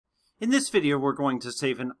In this video, we're going to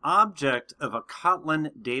save an object of a Kotlin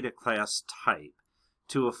data class type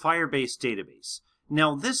to a Firebase database.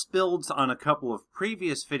 Now, this builds on a couple of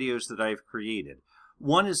previous videos that I've created.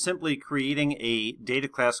 One is simply creating a data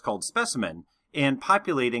class called specimen and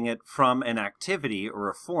populating it from an activity or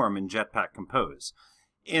a form in Jetpack Compose.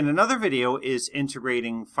 And another video is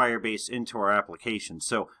integrating Firebase into our application.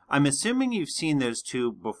 So I'm assuming you've seen those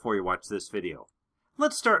two before you watch this video.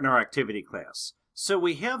 Let's start in our activity class. So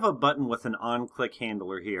we have a button with an on-click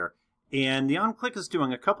handler here, and the on-click is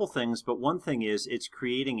doing a couple things, but one thing is it's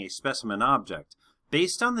creating a specimen object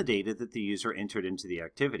based on the data that the user entered into the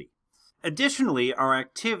activity. Additionally, our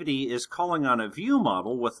activity is calling on a view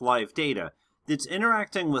model with live data that's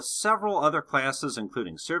interacting with several other classes,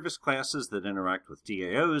 including service classes that interact with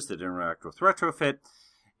DAOs, that interact with retrofit,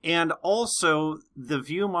 and also the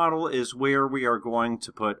view model is where we are going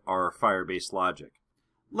to put our Firebase logic.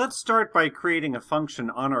 Let's start by creating a function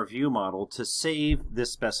on our view model to save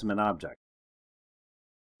this specimen object.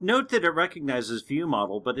 Note that it recognizes view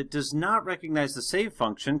model, but it does not recognize the save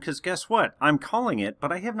function because guess what? I'm calling it,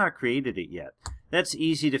 but I have not created it yet. That's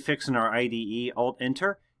easy to fix in our IDE,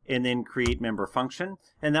 Alt-Enter, and then create member function,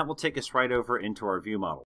 and that will take us right over into our view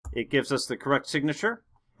model. It gives us the correct signature,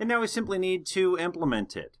 and now we simply need to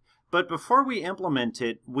implement it. But before we implement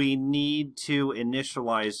it, we need to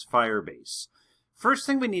initialize Firebase. First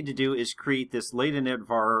thing we need to do is create this latent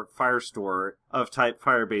var firestore of type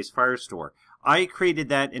Firebase firestore. I created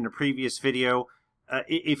that in a previous video.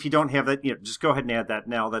 If you don't have that, just go ahead and add that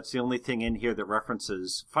now. That's the only thing in here that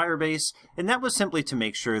references Firebase, and that was simply to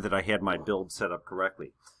make sure that I had my build set up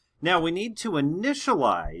correctly. Now we need to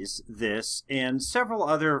initialize this and several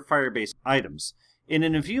other Firebase items. In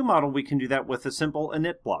a view model, we can do that with a simple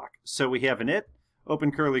init block. So we have init,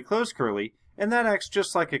 open curly, close curly, and that acts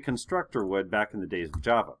just like a constructor would back in the days of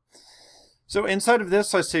Java. So inside of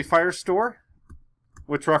this, I say firestore,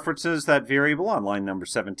 which references that variable on line number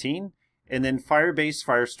 17, and then Firebase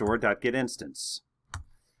firestore.getInstance.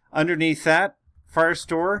 Underneath that,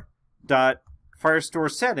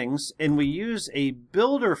 firestore.firestore settings, and we use a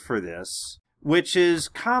builder for this, which is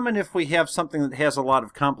common if we have something that has a lot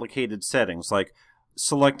of complicated settings, like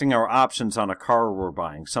selecting our options on a car we're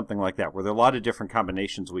buying, something like that, where there are a lot of different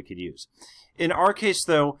combinations we could use. In our case,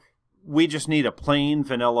 though, we just need a plain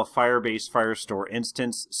vanilla Firebase Firestore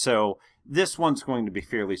instance, so this one's going to be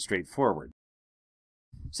fairly straightforward.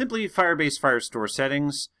 Simply Firebase Firestore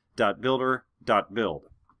settings.builder.build.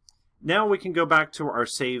 Now we can go back to our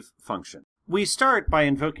save function. We start by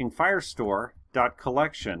invoking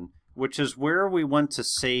firestore.collection, which is where we want to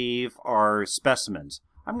save our specimens.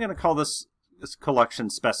 I'm going to call this collection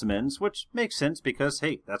specimens, which makes sense because,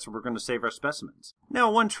 hey, that's where we're going to save our specimens.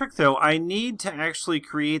 Now, one trick though, I need to actually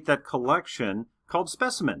create that collection called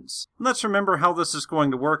specimens. Let's remember how this is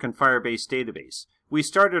going to work in Firebase Database. We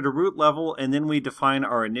start at a root level and then we define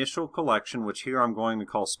our initial collection, which here I'm going to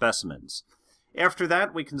call specimens. After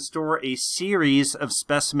that, we can store a series of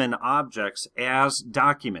specimen objects as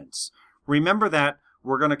documents. Remember that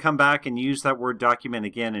we're going to come back and use that word document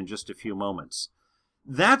again in just a few moments.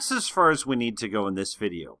 That's as far as we need to go in this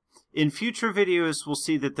video. In future videos, we'll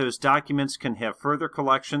see that those documents can have further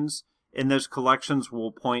collections, and those collections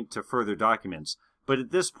will point to further documents. But at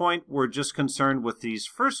this point, we're just concerned with these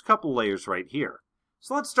first couple layers right here.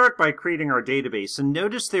 So let's start by creating our database, and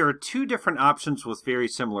notice there are two different options with very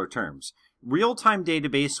similar terms. Real-time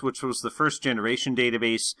database, which was the first generation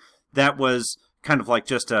database, that was kind of like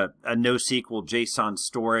just a NoSQL JSON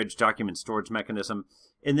storage, document storage mechanism.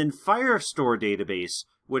 And then Firestore database,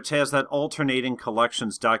 which has that alternating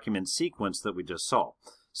collections document sequence that we just saw.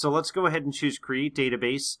 So let's go ahead and choose Create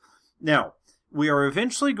Database. Now, we are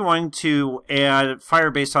eventually going to add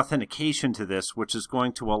Firebase authentication to this, which is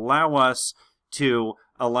going to allow us to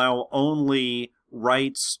allow only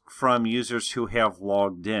writes from users who have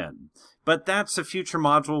logged in. But that's a future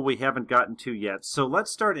module we haven't gotten to yet. So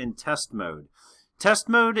let's start in test mode. Test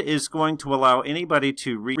mode is going to allow anybody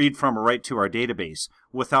to read from or write to our database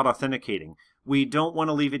without authenticating. We don't want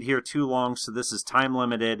to leave it here too long, so this is time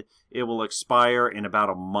limited. It will expire in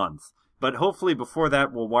about a month. But hopefully before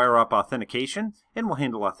that, we'll wire up authentication, and we'll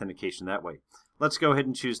handle authentication that way. Let's go ahead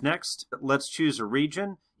and choose Next. Let's choose a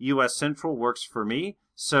region. US Central works for me.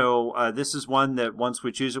 So this is one that once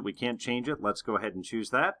we choose it, we can't change it. Let's go ahead and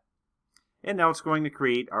choose that. And now it's going to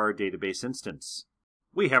create our database instance.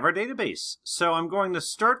 We have our database. So I'm going to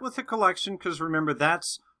start with a collection because remember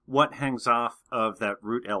that's what hangs off of that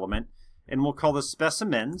root element. And we'll call this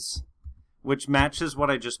specimens, which matches what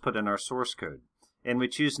I just put in our source code. And we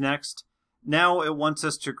choose Next. Now it wants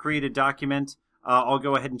us to create a document. I'll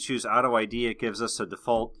go ahead and choose Auto ID. It gives us a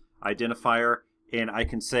default identifier. and I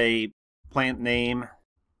can say plant name,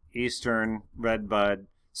 Eastern Redbud,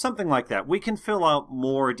 something like that. We can fill out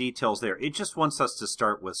more details there. It just wants us to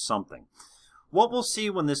start with something. What we'll see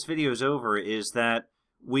when this video is over is that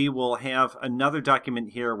we will have another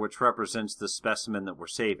document here which represents the specimen that we're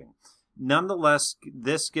saving. Nonetheless,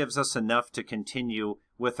 this gives us enough to continue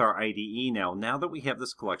with our IDE now that we have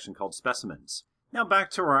this collection called specimens. Now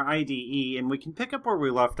back to our IDE, and we can pick up where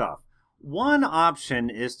we left off. One option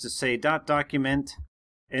is to say .document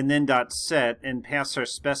and then .set and pass our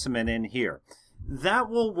specimen in here. That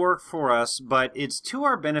will work for us, but it's to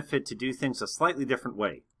our benefit to do things a slightly different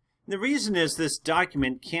way. The reason is this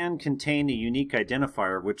document can contain a unique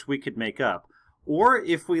identifier which we could make up, or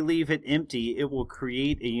if we leave it empty, it will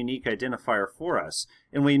create a unique identifier for us,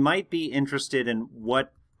 and we might be interested in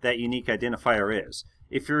what that unique identifier is.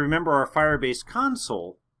 If you remember our Firebase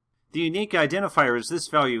console, the unique identifier is this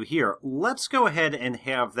value here. Let's go ahead and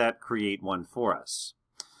have that create one for us.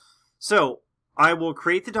 So I will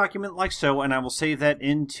create the document like so, and I will save that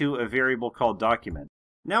into a variable called document.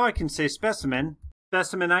 Now I can say specimen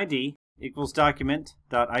ID equals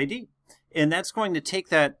document.id. And that's going to take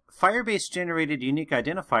that Firebase generated unique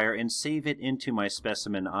identifier and save it into my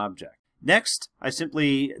specimen object. Next, I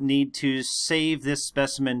simply need to save this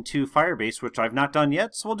specimen to Firebase, which I've not done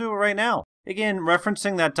yet, so we'll do it right now. Again,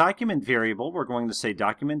 referencing that document variable, we're going to say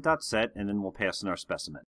document.set, and then we'll pass in our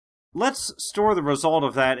specimen. Let's store the result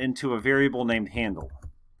of that into a variable named handle,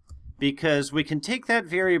 because we can take that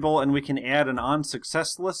variable and we can add an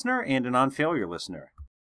onSuccess listener and an onFailure listener.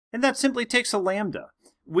 And that simply takes a lambda.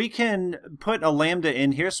 We can put a lambda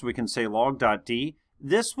in here, so we can say log.d.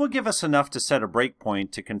 This will give us enough to set a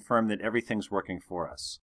breakpoint to confirm that everything's working for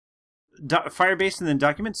us. Firebase and then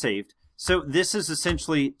document saved. So this is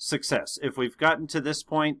essentially success. If we've gotten to this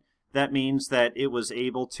point, that means that it was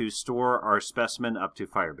able to store our specimen up to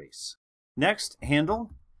Firebase. Next,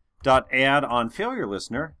 handle.add onFailure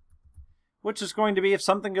listener, which is going to be if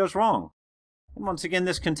something goes wrong. And once again,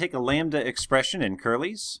 this can take a lambda expression in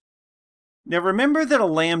curlies. Now remember that a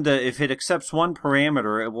lambda, if it accepts one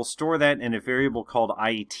parameter, it will store that in a variable called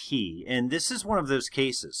it, and this is one of those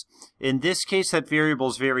cases. In this case, that variable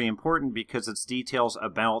is very important because it's details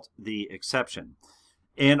about the exception.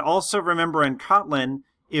 And also remember in Kotlin,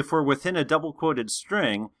 if we're within a double quoted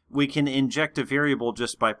string, we can inject a variable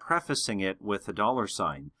just by prefacing it with a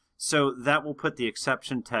 $sign. So that will put the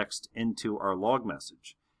exception text into our log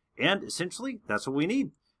message. And essentially, that's what we need.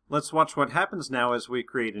 Let's watch what happens now as we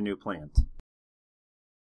create a new plant.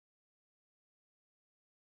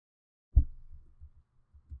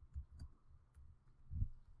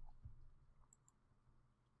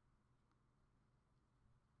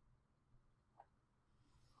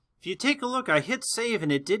 If you take a look, I hit save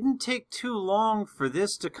and it didn't take too long for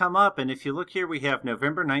this to come up. And if you look here, we have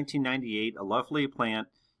November 1998, a lovely plant,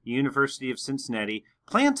 University of Cincinnati,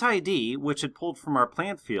 plant ID, which it pulled from our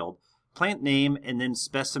plant field, plant name, and then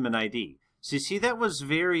specimen ID. So you see that was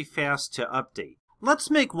very fast to update.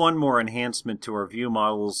 Let's make one more enhancement to our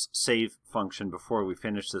viewModels save function before we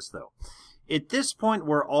finish this though. At this point,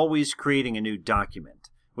 we're always creating a new document,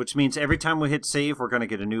 which means every time we hit save, we're going to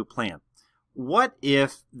get a new plant. What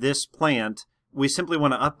if this plant we simply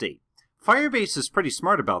want to update? Firebase is pretty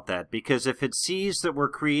smart about that, because if it sees that we're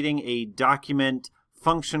creating a document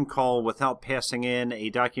function call without passing in a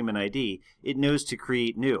document ID, it knows to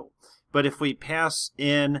create new. But if we pass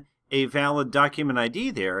in a valid document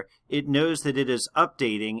ID there, it knows that it is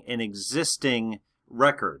updating an existing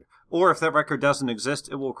record. Or if that record doesn't exist,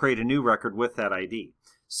 it will create a new record with that ID.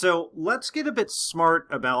 So let's get a bit smart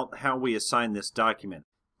about how we assign this document.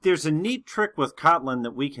 There's a neat trick with Kotlin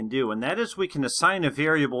that we can do, and that is we can assign a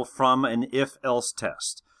variable from an if-else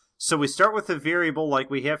test. So we start with a variable like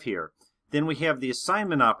we have here. Then we have the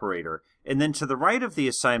assignment operator, and then to the right of the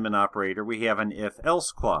assignment operator, we have an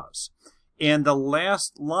if-else clause. And the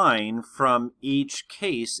last line from each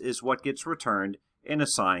case is what gets returned and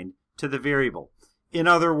assigned to the variable. In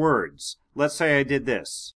other words, let's say I did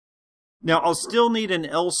this. Now, I'll still need an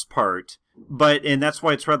else part, and that's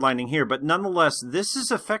why it's redlining here, but nonetheless, this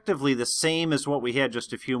is effectively the same as what we had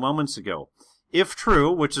just a few moments ago. If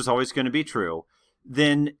true, which is always going to be true,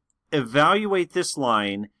 then evaluate this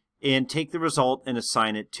line and take the result and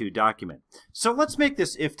assign it to document. So let's make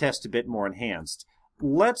this if test a bit more enhanced.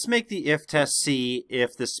 Let's make the if test see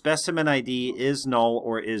if the specimen ID is null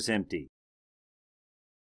or is empty.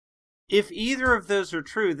 If either of those are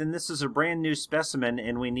true, then this is a brand new specimen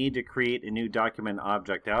and we need to create a new document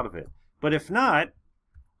object out of it. But if not,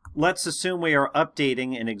 let's assume we are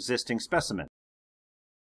updating an existing specimen.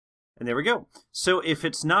 And there we go. So if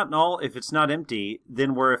it's not null, if it's not empty,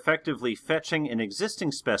 then we're effectively fetching an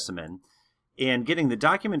existing specimen, and getting the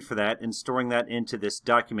document for that and storing that into this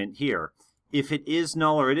document here. If it is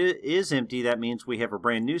null or it is empty, that means we have a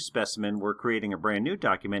brand new specimen, we're creating a brand new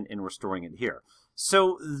document, and we're storing it here.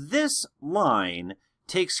 So this line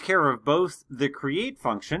takes care of both the create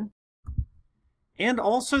function and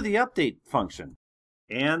also the update function.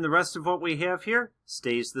 And the rest of what we have here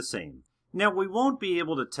stays the same. Now, we won't be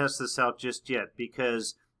able to test this out just yet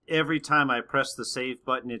because every time I press the save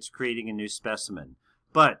button, it's creating a new specimen.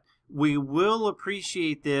 But we will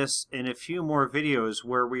appreciate this in a few more videos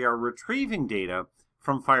where we are retrieving data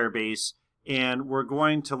from Firebase, and we're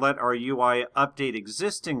going to let our UI update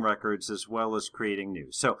existing records as well as creating new.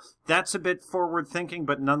 So that's a bit forward thinking,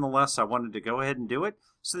 but nonetheless, I wanted to go ahead and do it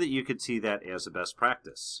so that you could see that as a best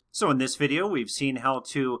practice. So in this video, we've seen how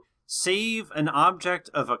to save an object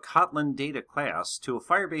of a Kotlin data class to a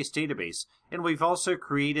Firebase database, and we've also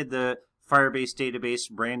created the Firebase database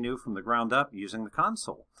brand new from the ground up using the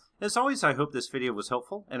console. As always, I hope this video was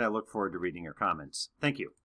helpful, and I look forward to reading your comments. Thank you.